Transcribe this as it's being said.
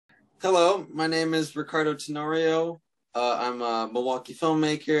Hello, my name is Ricardo Tenorio. I'm a Milwaukee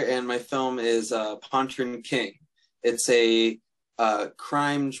filmmaker, and my film is Pontrin King. It's a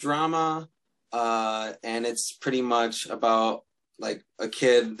crime drama, and it's pretty much about like a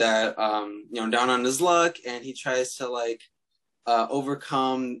kid that down on his luck, and he tries to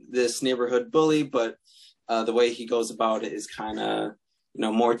overcome this neighborhood bully, but the way he goes about it is kind of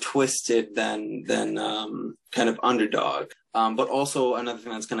more twisted than kind of underdog. But also another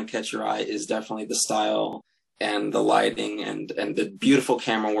thing that's going to catch your eye is definitely the style and the lighting and the beautiful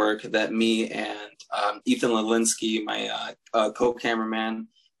camera work that me and Ethan Lelinski, my co-cameraman,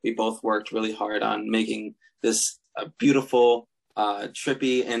 we both worked really hard on making this beautiful,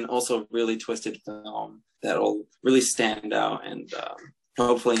 trippy, and also really twisted film that'll really stand out and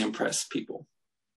hopefully impress people.